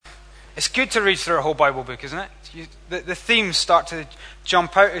It's good to read through a whole Bible book, isn't it? The themes start to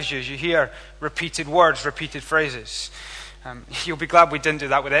jump out as you hear repeated words, repeated phrases. You'll be glad we didn't do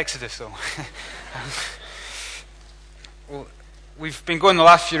that with Exodus, though. Well, we've been going the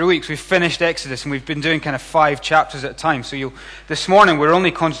last few weeks. We've finished Exodus, and we've been doing kind of 5 chapters at a time. So this morning, we're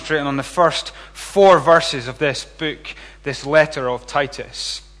only concentrating on the first 4 verses of this book, this letter of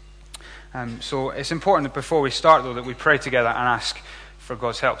Titus. So it's important that before we start, though, that we pray together and ask for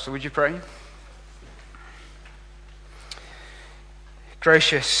God's help. So would you pray?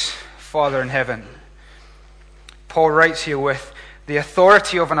 Gracious Father in heaven, Paul writes here with the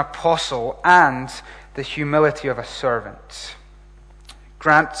authority of an apostle and the humility of a servant.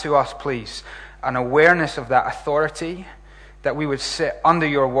 Grant to us, please, an awareness of that authority, that we would sit under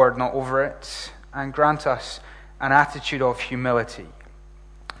your word, not over it, and grant us an attitude of humility,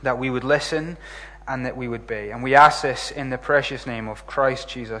 that we would listen and that we would obey. And we ask this in the precious name of Christ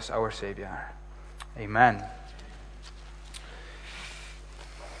Jesus, our Savior. Amen.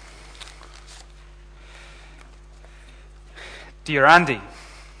 Dear Andy,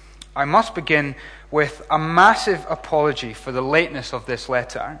 I must begin with a massive apology for the lateness of this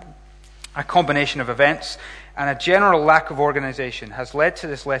letter. A combination of events and a general lack of organization has led to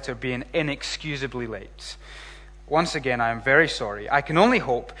this letter being inexcusably late. Once again, I am very sorry. I can only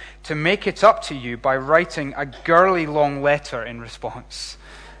hope to make it up to you by writing a girly long letter in response.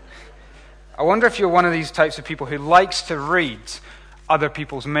 I wonder if you're one of these types of people who likes to read other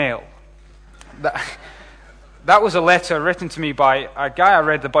people's mail. That was a letter written to me by a guy I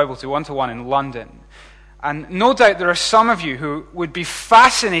read the Bible to one-to-one in London. And no doubt there are some of you who would be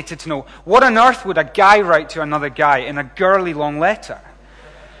fascinated to know, what on earth would a guy write to another guy in a girly long letter?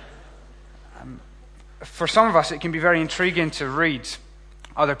 For some of us, it can be very intriguing to read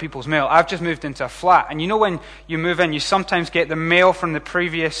other people's mail. I've just moved into a flat, and you know when you move in, you sometimes get the mail from the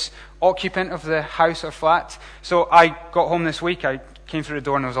previous occupant of the house or flat. So I got home this week, I came through the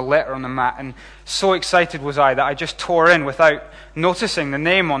door and there was a letter on the mat, and so excited was I that I just tore in without noticing the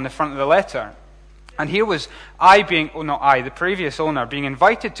name on the front of the letter. And here was the previous owner, being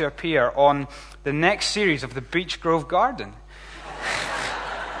invited to appear on the next series of the Beech Grove Garden.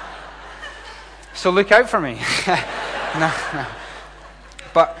 So look out for me. No.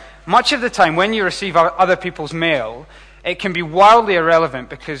 But much of the time when you receive other people's mail, it can be wildly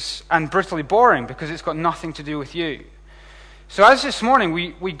irrelevant and brutally boring because it's got nothing to do with you. So as this morning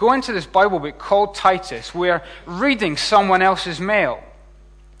we go into this Bible book called Titus, we're reading someone else's mail.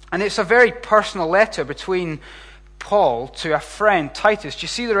 And it's a very personal letter between Paul to a friend, Titus. Do you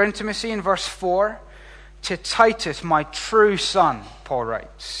see their intimacy in verse 4? To Titus, my true son, Paul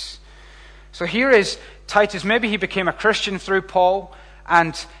writes. So here is Titus. Maybe he became a Christian through Paul,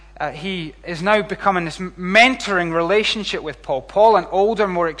 and he is now becoming this mentoring relationship with Paul. Paul, an older,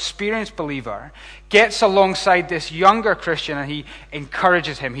 more experienced believer, gets alongside this younger Christian, and he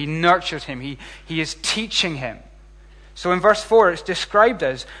encourages him, he nurtures him, he is teaching him. So in verse 4, it's described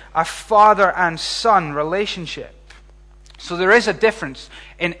as a father and son relationship. So there is a difference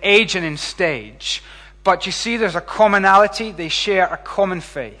in age and in stage, but you see there's a commonality. They share a common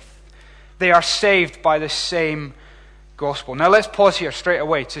faith. They are saved by the same gospel. Now let's pause here straight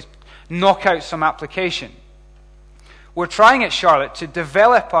away to knock out some application. We're trying at Charlotte to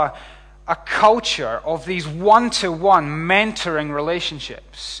develop a culture of these one-to-one mentoring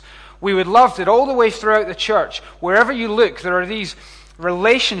relationships. We would love that all the way throughout the church, wherever you look, there are these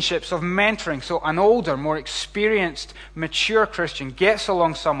relationships of mentoring. So an older, more experienced, mature Christian gets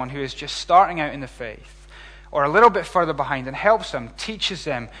along someone who is just starting out in the faith, or a little bit further behind, and helps them, teaches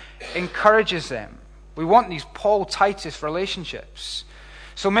them, encourages them. We want these Paul-Titus relationships.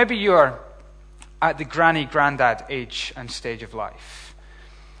 So maybe you're at the granny-granddad age and stage of life.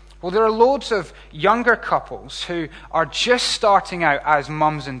 Well, there are loads of younger couples who are just starting out as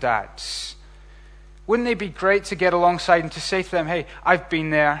mums and dads. Wouldn't it be great to get alongside and to say to them, hey, I've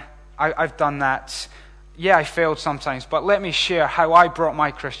been there, I've done that. Yeah, I failed sometimes, but let me share how I brought my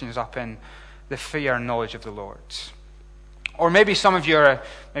Christians up in the fear and knowledge of the Lord. Or maybe some of you are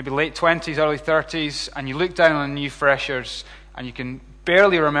maybe late 20s, early 30s, and you look down on new freshers, and you can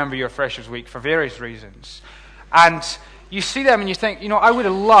barely remember your freshers week for various reasons. And you see them and you think, I would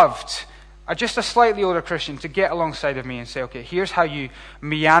have loved just a slightly older Christian to get alongside of me and say, okay, here's how you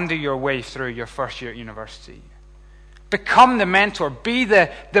meander your way through your first year at university. Become the mentor. Be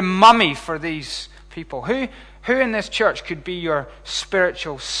the mummy for these people. Who in this church could be your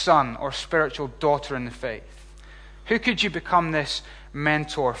spiritual son or spiritual daughter in the faith? Who could you become this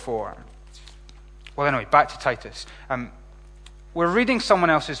mentor for? Well, anyway, back to Titus. We're reading someone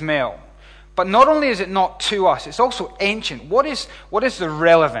else's mail. But not only is it not to us, it's also ancient. What is the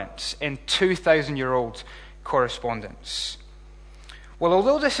relevance in 2,000-year-old correspondence? Well,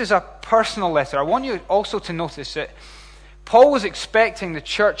 although this is a personal letter, I want you also to notice that Paul was expecting the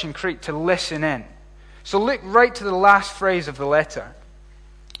church in Crete to listen in. So look right to the last phrase of the letter.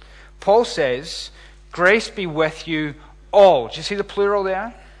 Paul says, "Grace be with you all." Do you see the plural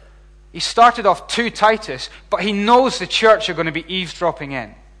there? He started off to Titus, but he knows the church are going to be eavesdropping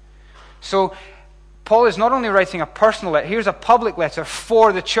in. So Paul is not only writing a personal letter, here's a public letter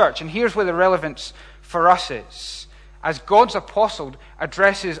for the church. And here's where the relevance for us is. As God's apostle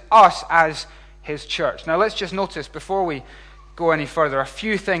addresses us as his church. Now let's just notice, before we go any further, a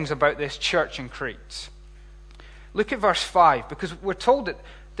few things about this church in Crete. Look at verse 5, because we're told that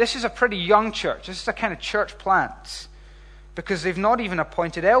this is a pretty young church. This is a kind of church plant, because they've not even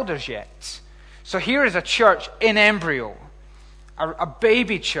appointed elders yet. So here is a church in embryo, a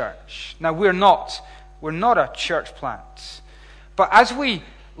baby church. Now we're not a church plant. But as we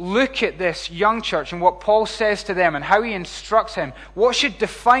look at this young church and what Paul says to them and how he instructs them, what should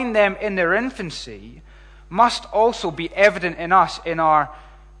define them in their infancy must also be evident in us in our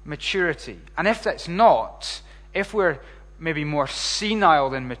maturity. And if that's not, if we're maybe more senile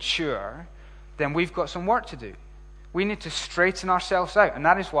than mature, then we've got some work to do. We need to straighten ourselves out, and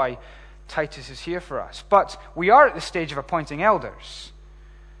that is why Titus is here for us. But we are at the stage of appointing elders.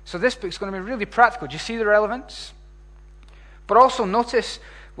 So this book's going to be really practical. Do you see the relevance? But also notice,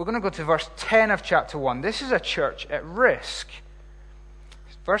 we're going to go to verse 10 of chapter 1. This is a church at risk.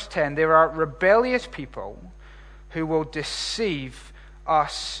 Verse 10, there are rebellious people who will deceive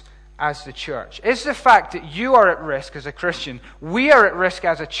us as the church. Is the fact that you are at risk as a Christian, we are at risk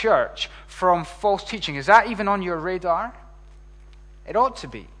as a church from false teaching, is that even on your radar? It ought to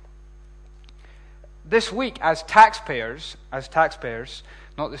be. This week, as taxpayers,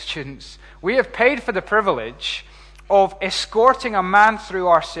 not the students, we have paid for the privilege of escorting a man through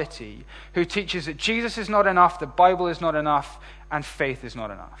our city who teaches that Jesus is not enough, the Bible is not enough, and faith is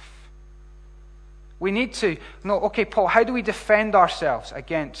not enough. We need to know, okay, Paul, how do we defend ourselves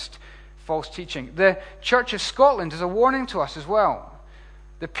against false teaching? The Church of Scotland is a warning to us as well.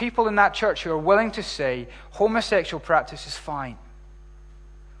 The people in that church who are willing to say homosexual practice is fine.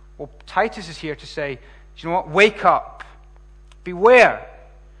 Well, Titus is here to say, you know what, wake up. Beware.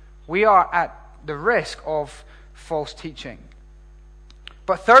 We are at the risk of false teaching.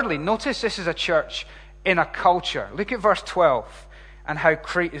 But thirdly, notice this is a church in a culture. Look at verse 12 and how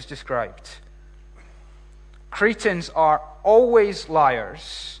Crete is described. Cretans are always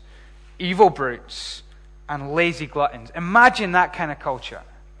liars, evil brutes, and lazy gluttons. Imagine that kind of culture.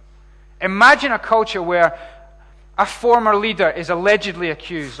 Imagine a culture where a former leader is allegedly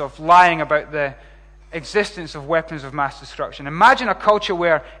accused of lying about the existence of weapons of mass destruction. Imagine a culture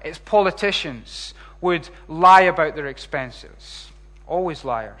where its politicians would lie about their expenses. Always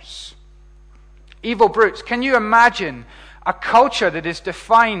liars. Evil brutes. Can you imagine a culture that is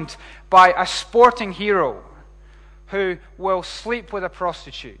defined by a sporting hero who will sleep with a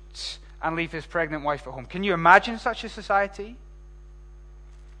prostitute and leave his pregnant wife at home? Can you imagine such a society?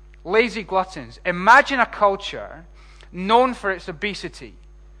 Lazy gluttons. Imagine a culture known for its obesity.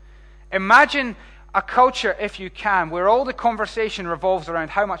 Imagine a culture, if you can, where all the conversation revolves around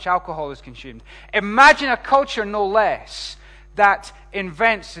how much alcohol is consumed. Imagine a culture, no less, that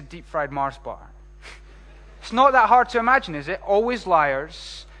invents the deep-fried Mars bar. It's not that hard to imagine, is it? Always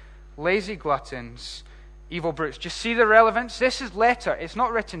liars, lazy gluttons, evil brutes. Do you see the relevance? This is letter. It's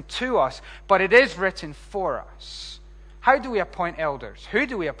not written to us, but it is written for us. How do we appoint elders? Who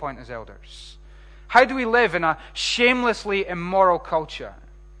do we appoint as elders? How do we live in a shamelessly immoral culture?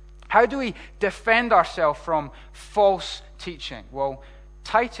 How do we defend ourselves from false teaching? Well,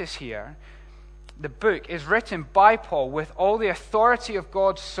 Titus here, the book, is written by Paul with all the authority of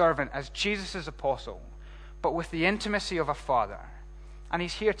God's servant as Jesus' apostle, but with the intimacy of a father. And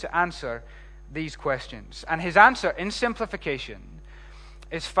he's here to answer these questions. And his answer, in simplification,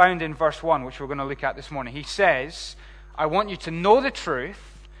 is found in verse 1, which we're going to look at this morning. He says, I want you to know the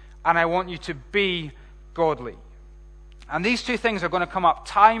truth, and I want you to be godly. And these two things are going to come up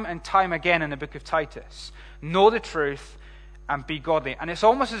time and time again in the book of Titus. Know the truth and be godly. And it's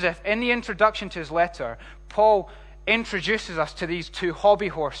almost as if in the introduction to his letter, Paul introduces us to these two hobby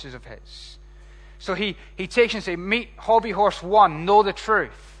horses of his. So he takes and says, meet hobby horse 1, know the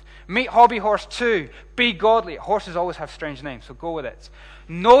truth. Meet hobby horse 2, be godly. Horses always have strange names, so go with it.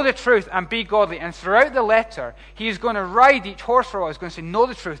 Know the truth and be godly. And throughout the letter, he is going to ride each horse for a while. He's going to say, know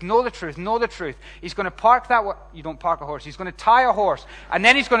the truth, know the truth, know the truth. He's going to park that. You don't park a horse. He's going to tie a horse. And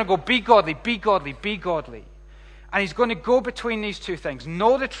then he's going to go, be godly, be godly, be godly. And he's going to go between these two things.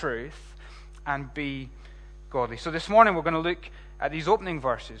 Know the truth and be godly. So this morning we're going to look at these opening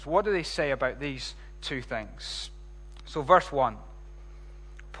verses. What do they say about these two things? So verse 1,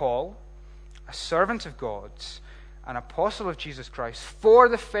 Paul, a servant of God, an apostle of Jesus Christ, for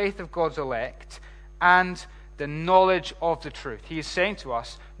the faith of God's elect and the knowledge of the truth. He is saying to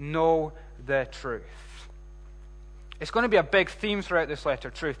us, know the truth. It's going to be a big theme throughout this letter,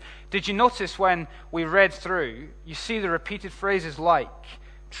 truth. Did you notice when we read through, you see the repeated phrases like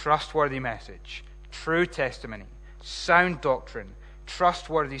trustworthy message, true testimony, sound doctrine,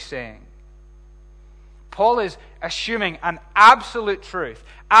 trustworthy saying. Paul is assuming an absolute truth.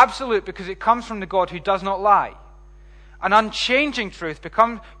 Absolute because it comes from the God who does not lie. An unchanging truth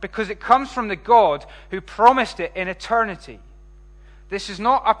because it comes from the God who promised it in eternity. This is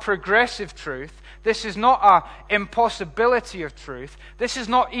not a progressive truth. This is not an impossibility of truth. This is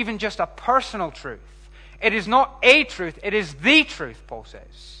not even just a personal truth. It is not a truth. It is the truth, Paul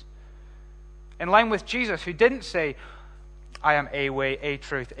says. In line with Jesus, who didn't say, I am a way, a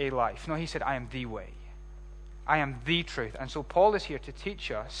truth, a life. No, he said, I am the way. I am the truth. And so Paul is here to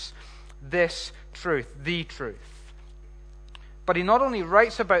teach us this truth, the truth. But he not only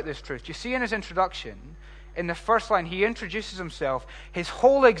writes about this truth, you see in his introduction, in the first line, he introduces himself, his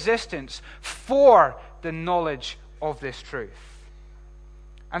whole existence for the knowledge of this truth.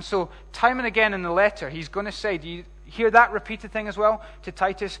 And so, time and again in the letter, he's going to say, do you hear that repeated thing as well? To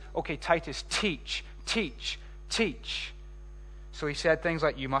Titus, okay, Titus, teach, teach, teach. So he said things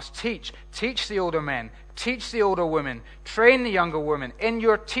like, you must teach. Teach the older men. Teach the older women. Train the younger women. In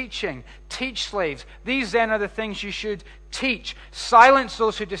your teaching, teach slaves. These then are the things you should teach. Silence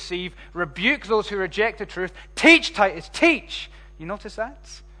those who deceive. Rebuke those who reject the truth. Teach, Titus, teach. You notice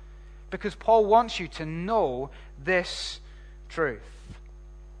that? Because Paul wants you to know this truth.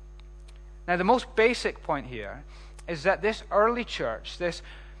 Now, the most basic point here is that this early church, this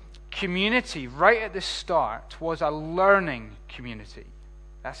community right at the start, was a learning community.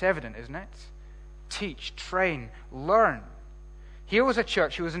 That's evident, isn't it? Teach, train, learn. Here was a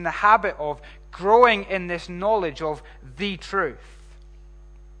church who was in the habit of growing in this knowledge of the truth.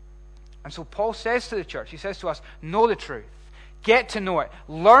 And so Paul says to the church, he says to us, know the truth. Get to know it.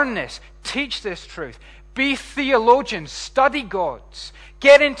 Learn this. Teach this truth. Be theologians. Study God.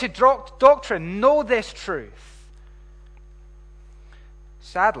 Get into doctrine. Know this truth.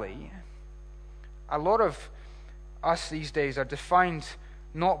 Sadly, a lot of us these days are defined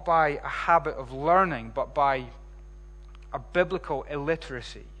not by a habit of learning, but by a biblical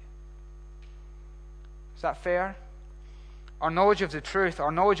illiteracy. Is that fair? Our knowledge of the truth,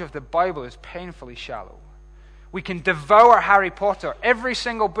 our knowledge of the Bible is painfully shallow. We can devour Harry Potter, every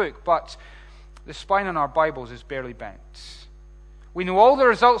single book, but the spine on our Bibles is barely bent. We know all the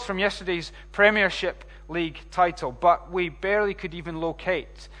results from yesterday's Premiership League title, but we barely could even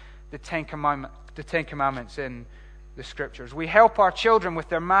locate the Ten Commandments in the Scriptures. We help our children with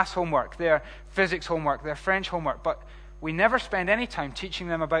their maths homework, their physics homework, their French homework, but we never spend any time teaching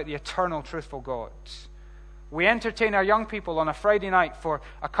them about the eternal, truthful God. We entertain our young people on a Friday night for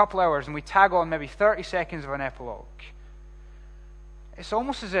a couple hours and we tag on maybe 30 seconds of an epilogue. It's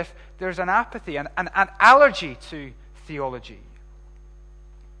almost as if there's an apathy, an allergy to theology.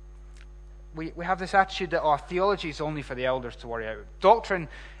 We have this attitude that theology is only for the elders to worry out. Doctrine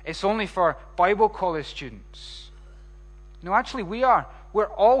is only for Bible college students. No, actually we're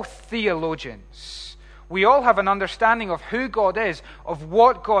all theologians. We all have an understanding of who God is, of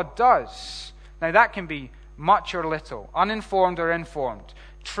what God does. Now that can be much or little, uninformed or informed,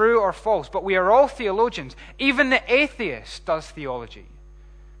 true or false, but we are all theologians. Even the atheist does theology.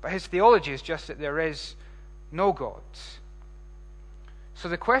 But his theology is just that there is no God. So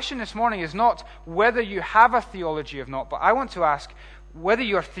the question this morning is not whether you have a theology or not, but I want to ask whether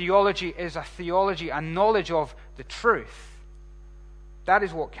your theology is a theology, a knowledge of the truth. That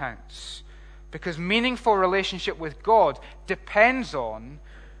is what counts. Because meaningful relationship with God depends on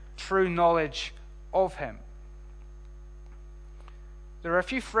true knowledge of Him. There are a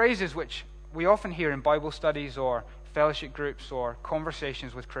few phrases which we often hear in Bible studies or fellowship groups or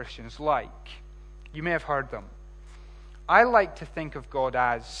conversations with Christians, like, you may have heard them. I like to think of God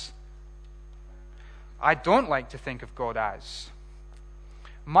as. I don't like to think of God as.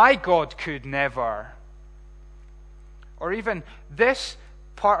 My God could never. Or even, this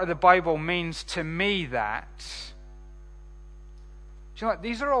part of the Bible means to me that. Do you know what?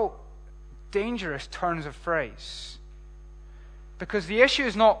 These are all dangerous turns of phrase. Because the issue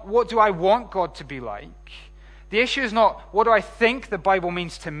is not, what do I want God to be like? The issue is not, what do I think the Bible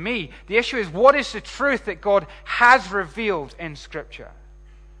means to me? The issue is, what is the truth that God has revealed in Scripture?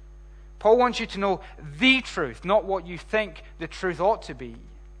 Paul wants you to know the truth, not what you think the truth ought to be.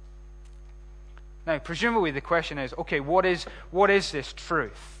 Now, presumably the question is, okay, what is this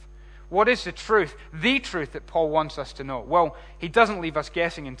truth? What is the truth that Paul wants us to know? Well, he doesn't leave us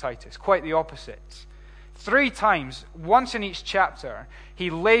guessing in Titus, quite the opposite. 3 times, once in each chapter, he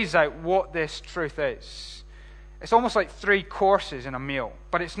lays out what this truth is. It's almost like 3 courses in a meal,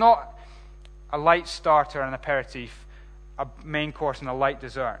 but it's not a light starter and an aperitif, a main course and a light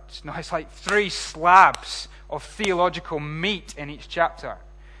dessert. No, it's like 3 slabs of theological meat in each chapter.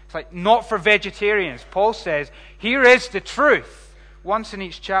 It's like not for vegetarians. Paul says, here is the truth, once in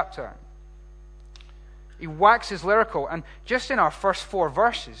each chapter. He waxes lyrical, and just in our first 4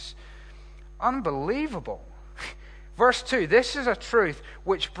 verses, unbelievable. Verse 2, this is a truth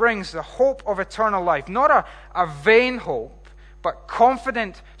which brings the hope of eternal life, not a vain hope, but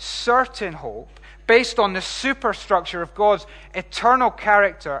confident, certain hope, based on the superstructure of God's eternal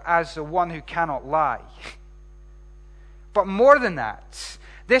character as the one who cannot lie. But more than that,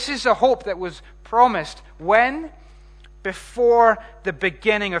 this is a hope that was promised when? Before the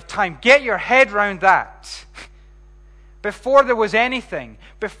beginning of time. Get your head round that. Before there was anything,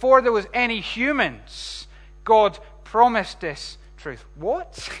 before there was any humans, God promised this truth.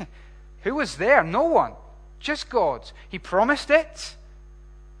 What? Who was there? No one. Just God. He promised it?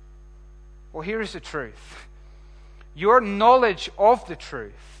 Well, here is the truth. Your knowledge of the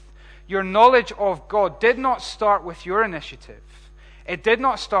truth, your knowledge of God did not start with your initiative. It did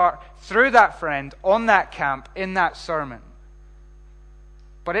not start through that friend, on that camp, in that sermon.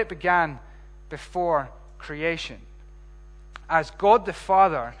 But it began before creation. As God the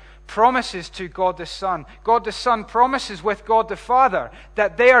Father promises to God the Son, God the Son promises with God the Father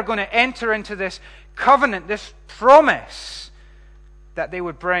that they are going to enter into this covenant, this promise, that they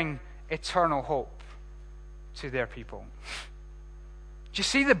would bring eternal hope to their people. Do you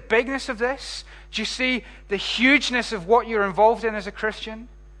see the bigness of this? Do you see the hugeness of what you're involved in as a Christian?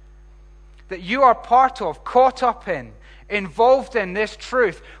 That you are part of, caught up in, involved in this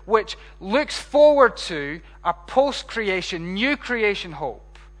truth which looks forward to a post-creation, new creation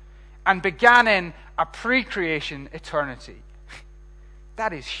hope and began in a pre-creation eternity.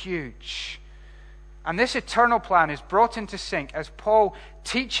 That is huge. And this eternal plan is brought into sync as Paul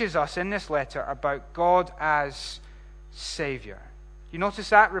teaches us in this letter about God as Savior. You notice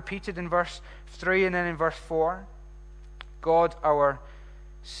that repeated in verse 3 and then in verse 4? God our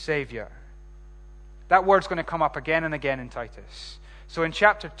Savior. That word's going to come up again and again in Titus. So in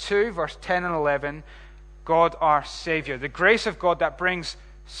chapter 2, verse 10 and 11, God our Savior. The grace of God that brings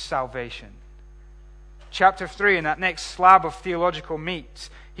salvation. Chapter 3, in that next slab of theological meat,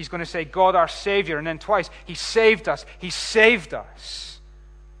 he's going to say, God our Savior. And then twice, He saved us. He saved us.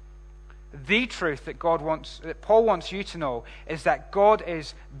 The truth that Paul wants you to know is that God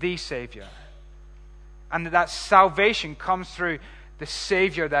is the Savior. And that salvation comes through the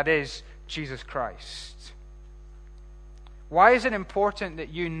Savior that is Jesus Christ. Why is it important that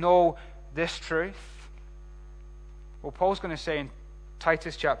you know this truth? Well, Paul's going to say in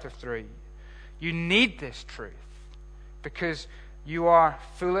Titus chapter 3, you need this truth because you are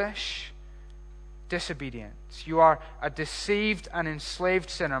foolish, disobedient. You are a deceived and enslaved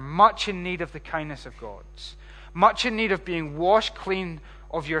sinner, much in need of the kindness of God, much in need of being washed clean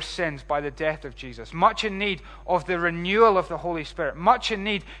of your sins by the death of Jesus, much in need of the renewal of the Holy Spirit, much in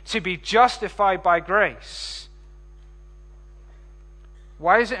need to be justified by grace.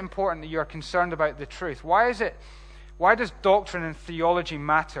 Why is it important that you are concerned about the truth? Why does doctrine and theology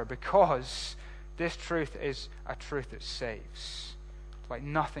matter? Because this truth is a truth that saves, like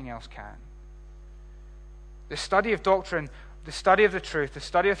nothing else can. The study of doctrine, the study of the truth, the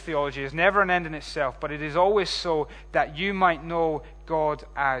study of theology is never an end in itself, but it is always so that you might know God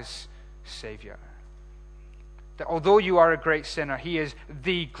as Savior. That although you are a great sinner, He is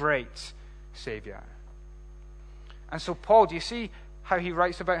the great Savior. And so Paul, do you see how he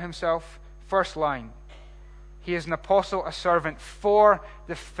writes about himself? First line, he is an apostle, a servant for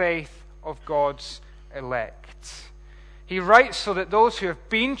the faith of God's elect. He writes so that those who have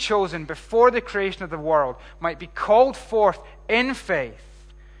been chosen before the creation of the world might be called forth in faith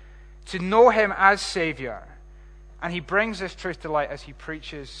to know Him as Savior. And he brings this truth to light as he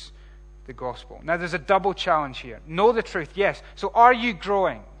preaches the gospel. Now there's a double challenge here. Know the truth, yes. So are you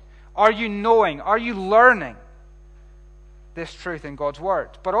growing? Are you knowing? Are you learning this truth in God's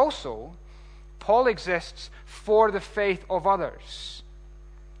Word? But also, Paul exists for the faith of others.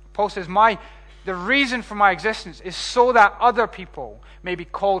 Paul says, the reason for my existence is so that other people may be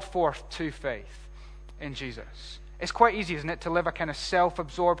called forth to faith in Jesus. It's quite easy, isn't it, to live a kind of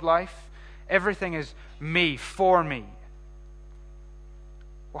self-absorbed life? Everything is me, for me.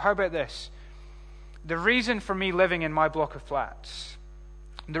 Well, how about this? The reason for me living in my block of flats,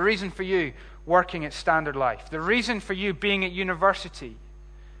 the reason for you working at Standard Life, the reason for you being at university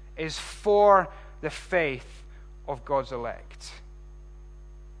is for the faith of God's elect.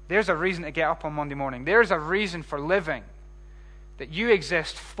 There's a reason to get up on Monday morning. There's a reason for living, that you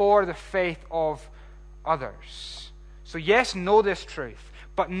exist for the faith of others. So yes, know this truth,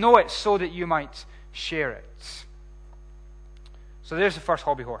 but know it so that you might share it. So there's the first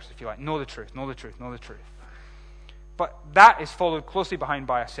hobby horse, if you like. Know the truth, know the truth, know the truth. But that is followed closely behind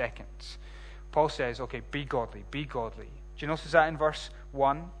by a second. Paul says, okay, be godly, be godly. Do you notice that in verse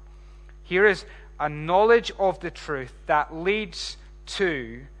 1? Here is a knowledge of the truth that leads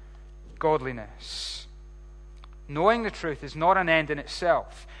to godliness. Knowing the truth is not an end in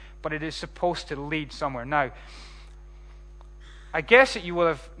itself, but it is supposed to lead somewhere. Now, I guess that you will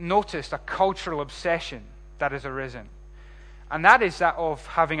have noticed a cultural obsession that has arisen, and that is that of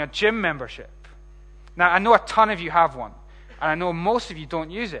having a gym membership. Now, I know a ton of you have one, and I know most of you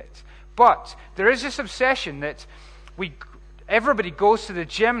don't use it, but there is this obsession that everybody goes to the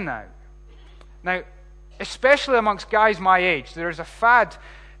gym now. Now, especially amongst guys my age, there is a fad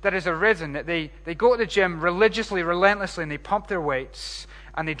that has arisen that they go to the gym religiously, relentlessly, and they pump their weights,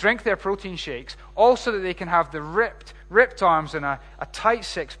 and they drink their protein shakes, all so that they can have the ripped arms and a tight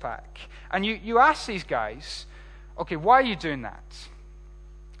six-pack. And you ask these guys, okay, why are you doing that?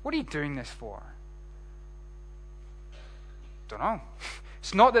 What are you doing this for? Don't know.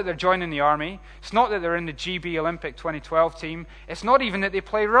 It's not that they're joining the army. It's not that they're in the GB Olympic 2012 team. It's not even that they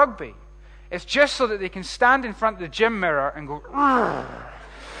play rugby. It's just so that they can stand in front of the gym mirror and go, "Urgh."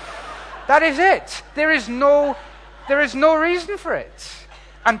 That is it. There is no reason for it.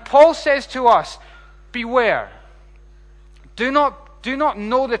 And Paul says to us, beware. Do not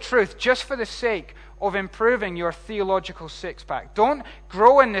know the truth just for the sake of improving your theological six-pack. Don't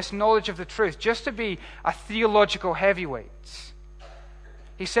grow in this knowledge of the truth just to be a theological heavyweight.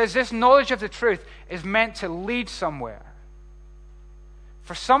 He says this knowledge of the truth is meant to lead somewhere.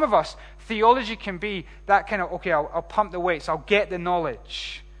 For some of us, theology can be that kind of, okay, I'll pump the weights, I'll get the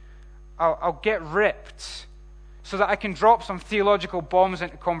knowledge, I'll get ripped so that I can drop some theological bombs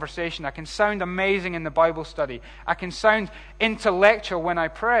into conversation. I can sound amazing in the Bible study. I can sound intellectual when I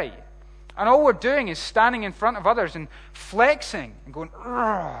pray. And all we're doing is standing in front of others and flexing and going,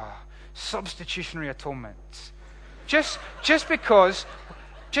 substitutionary atonement. Just because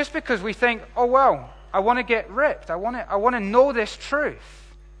we think, oh well, I want to get ripped. I want to know this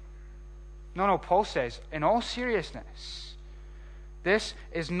truth. No, Paul says, in all seriousness, this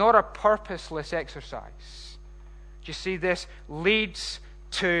is not a purposeless exercise. Do you see, this leads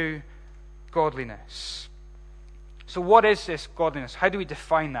to godliness. So what is this godliness? How do we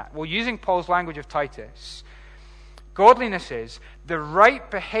define that? Well, using Paul's language of Titus, godliness is the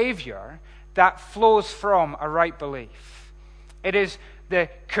right behavior that flows from a right belief. It is the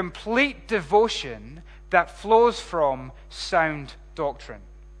complete devotion that flows from sound doctrine.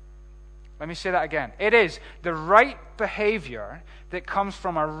 Let me say that again. It is the right behavior that comes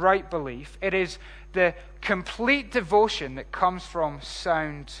from a right belief. It is the complete devotion that comes from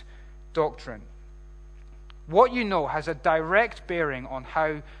sound doctrine. What you know has a direct bearing on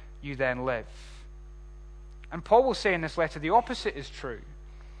how you then live. And Paul will say in this letter, the opposite is true.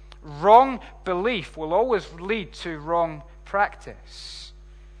 Wrong belief will always lead to wrong practice.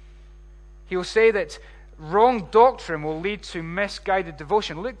 He will say that wrong doctrine will lead to misguided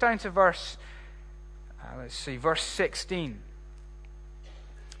devotion. Look down to verse 16.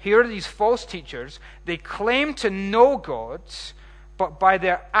 Here are these false teachers. They claim to know God, but by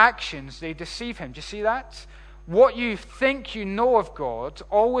their actions they deceive him. Do you see that? What you think you know of God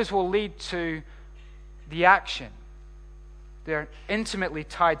always will lead to the action. They're intimately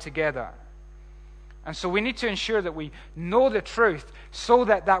tied together. And so we need to ensure that we know the truth so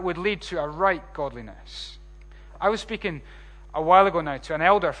that that would lead to a right godliness. I was speaking a while ago now to an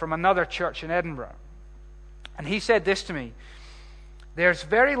elder from another church in Edinburgh. And he said this to me: there's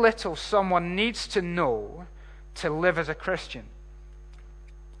very little someone needs to know to live as a Christian.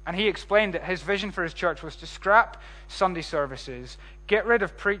 And he explained that his vision for his church was to scrap Sunday services, get rid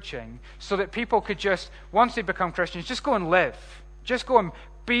of preaching, so that people could just, once they become Christians, just go and live. Just go and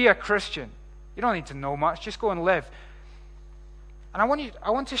be a Christian. You don't need to know much, just go and live. And I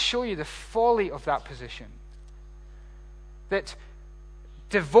want to show you the folly of that position. That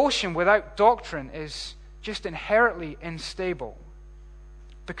devotion without doctrine is just inherently unstable.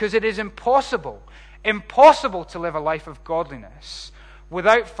 Because it is impossible to live a life of godliness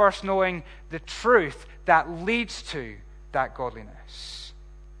without first knowing the truth that leads to that godliness.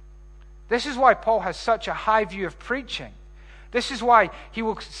 This is why Paul has such a high view of preaching. This is why he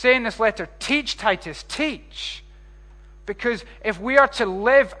will say in this letter, teach, Titus, teach. Because if we are to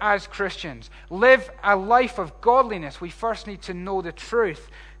live as Christians, live a life of godliness, we first need to know the truth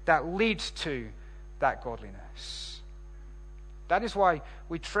that leads to that godliness. That is why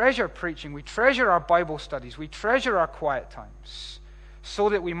we treasure preaching, we treasure our Bible studies, we treasure our quiet times, so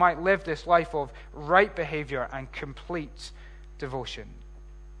that we might live this life of right behavior and complete devotion.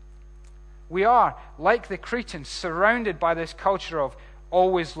 We are, like the Cretans, surrounded by this culture of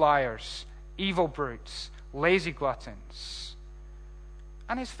always liars, evil brutes, lazy gluttons.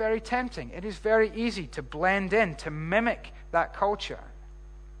 And it's very tempting. It is very easy to blend in, to mimic that culture.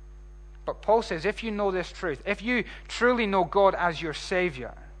 But Paul says, if you know this truth, if you truly know God as your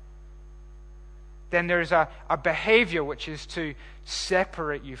Savior, then there's a behavior which is to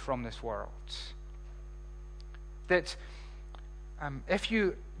separate you from this world. That if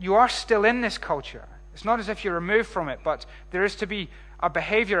you are still in this culture, it's not as if you're removed from it, but there is to be a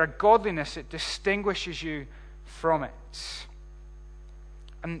behavior, a godliness that distinguishes you from it.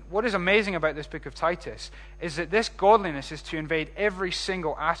 And what is amazing about this book of Titus is that this godliness is to invade every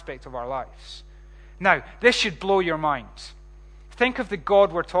single aspect of our lives. Now, this should blow your mind. Think of the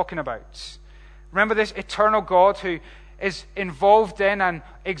God we're talking about. Remember this eternal God who is involved in and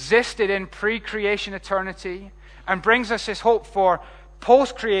existed in pre-creation eternity and brings us this hope for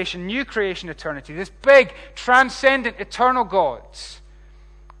post-creation, new creation eternity. This big, transcendent, eternal God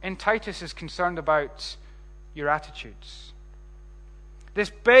in Titus is concerned about your attitudes. This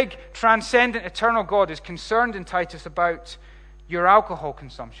big, transcendent, eternal God is concerned in Titus about your alcohol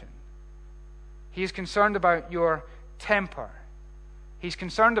consumption. He is concerned about your temper. He's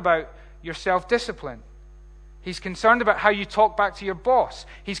concerned about your self-discipline. He's concerned about how you talk back to your boss.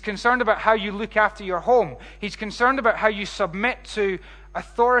 He's concerned about how you look after your home. He's concerned about how you submit to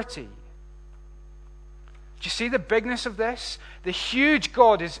authority. Do you see the bigness of this? The huge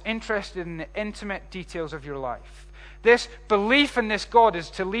God is interested in the intimate details of your life. This belief in this God is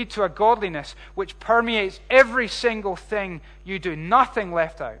to lead to a godliness which permeates every single thing you do, nothing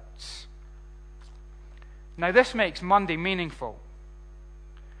left out. Now, this makes Monday meaningful.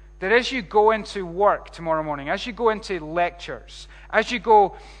 That as you go into work tomorrow morning, as you go into lectures, as you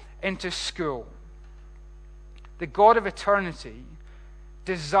go into school, the God of eternity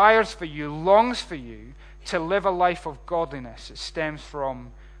desires for you, longs for you to live a life of godliness that stems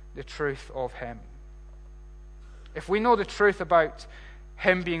from the truth of Him. If we know the truth about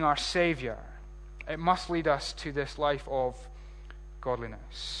Him being our Savior, it must lead us to this life of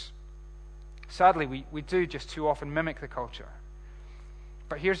godliness. Sadly, we do just too often mimic the culture.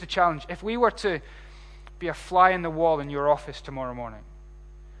 But here's the challenge. If we were to be a fly in the wall in your office tomorrow morning,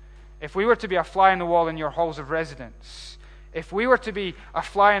 if we were to be a fly in the wall in your halls of residence, if we were to be a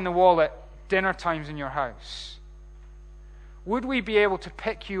fly in the wall at dinner times in your house, would we be able to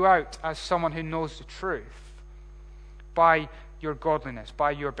pick you out as someone who knows the truth by your godliness,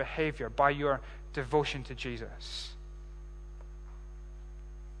 by your behavior, by your devotion to Jesus?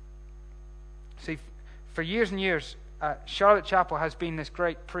 See, for years and years, Charlotte Chapel has been this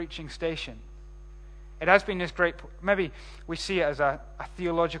great preaching station. It has been this great, maybe we see it as a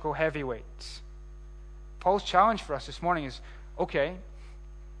theological heavyweight. Paul's challenge for us this morning is, okay,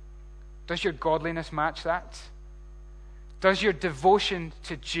 does your godliness match that? Does your devotion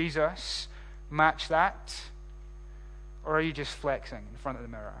to Jesus match that? Or are you just flexing in front of the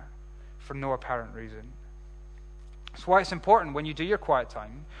mirror for no apparent reason? That's why it's important when you do your quiet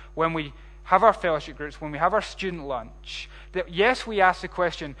time, when we have our fellowship groups, when we have our student lunch, that yes, we ask the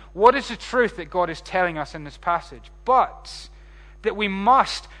question, what is the truth that God is telling us in this passage? But that we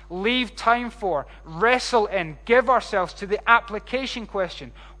must leave time for, wrestle in, give ourselves to the application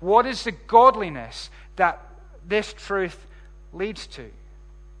question. What is the godliness that this truth leads to?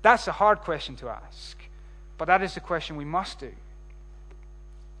 That's a hard question to ask, but that is the question we must do.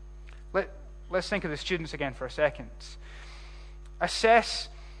 Let's think of the students again for a second. Assess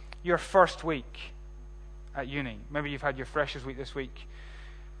your first week at uni. Maybe you've had your freshers week this week.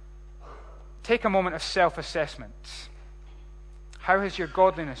 Take a moment of self-assessment. How has your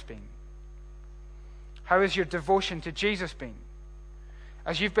godliness been? How has your devotion to Jesus been?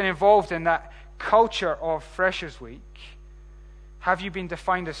 As you've been involved in that culture of Freshers Week, have you been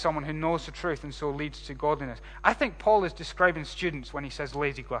defined as someone who knows the truth and so leads to godliness? I think Paul is describing students when he says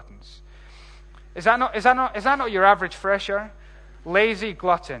lazy gluttons. Is that not your average fresher? Lazy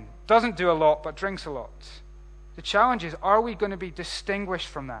glutton. Doesn't do a lot, but drinks a lot. The challenge is, are we going to be distinguished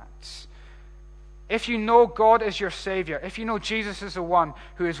from that? If you know God as your Savior, if you know Jesus is the one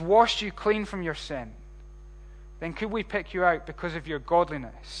who has washed you clean from your sin, then could we pick you out because of your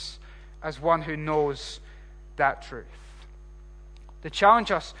godliness as one who knows that truth? The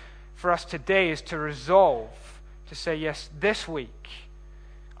challenge for us today is to resolve to say, yes, this week,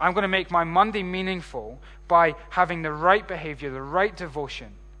 I'm going to make my Monday meaningful by having the right behavior, the right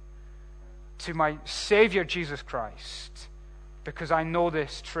devotion to my Savior Jesus Christ, because I know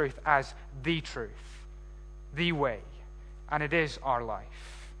this truth as the truth, the way, and it is our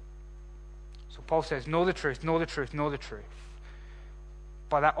life. So Paul says, know the truth, know the truth, know the truth.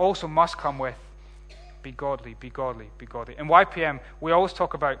 But that also must come with be godly, be godly, be godly. In YPM, we always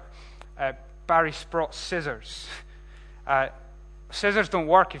talk about Barry Sprott's scissors. Scissors don't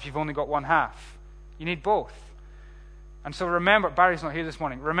work if you've only got one half. You need both. And so remember, Barry's not here this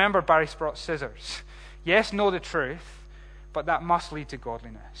morning. Remember Barry Sprott's scissors. Yes, know the truth, but that must lead to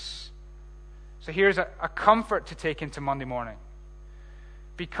godliness. So here's a comfort to take into Monday morning.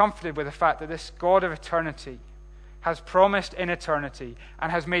 Be comforted with the fact that this God of eternity has promised in eternity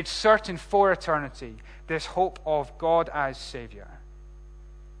and has made certain for eternity this hope of God as Savior.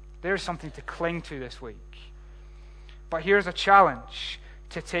 There's something to cling to this week. But here's a challenge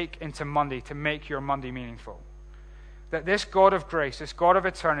to take into Monday, to make your Monday meaningful. That this God of grace, this God of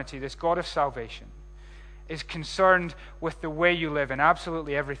eternity, this God of salvation is concerned with the way you live in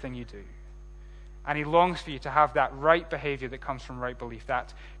absolutely everything you do. And he longs for you to have that right behavior that comes from right belief,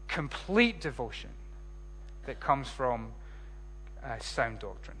 that complete devotion that comes from sound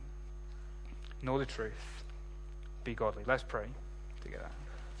doctrine. Know the truth. Be godly. Let's pray together.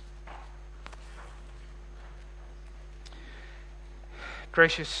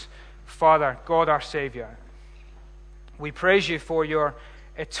 Gracious Father, God our Savior, we praise you for your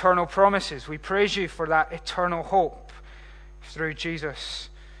eternal promises. We praise you for that eternal hope through Jesus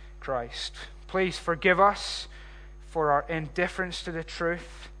Christ. Please forgive us for our indifference to the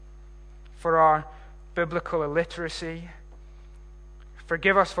truth, for our biblical illiteracy.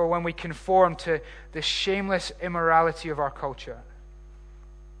 Forgive us for when we conform to the shameless immorality of our culture.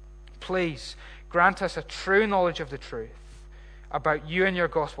 Please grant us a true knowledge of the truth about you and your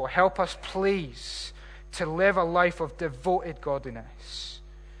gospel. Help us, please, to live a life of devoted godliness.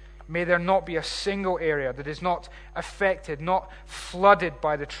 May there not be a single area that is not affected, not flooded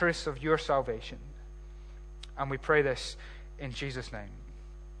by the truths of your salvation. And we pray this in Jesus' name.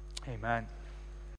 Amen.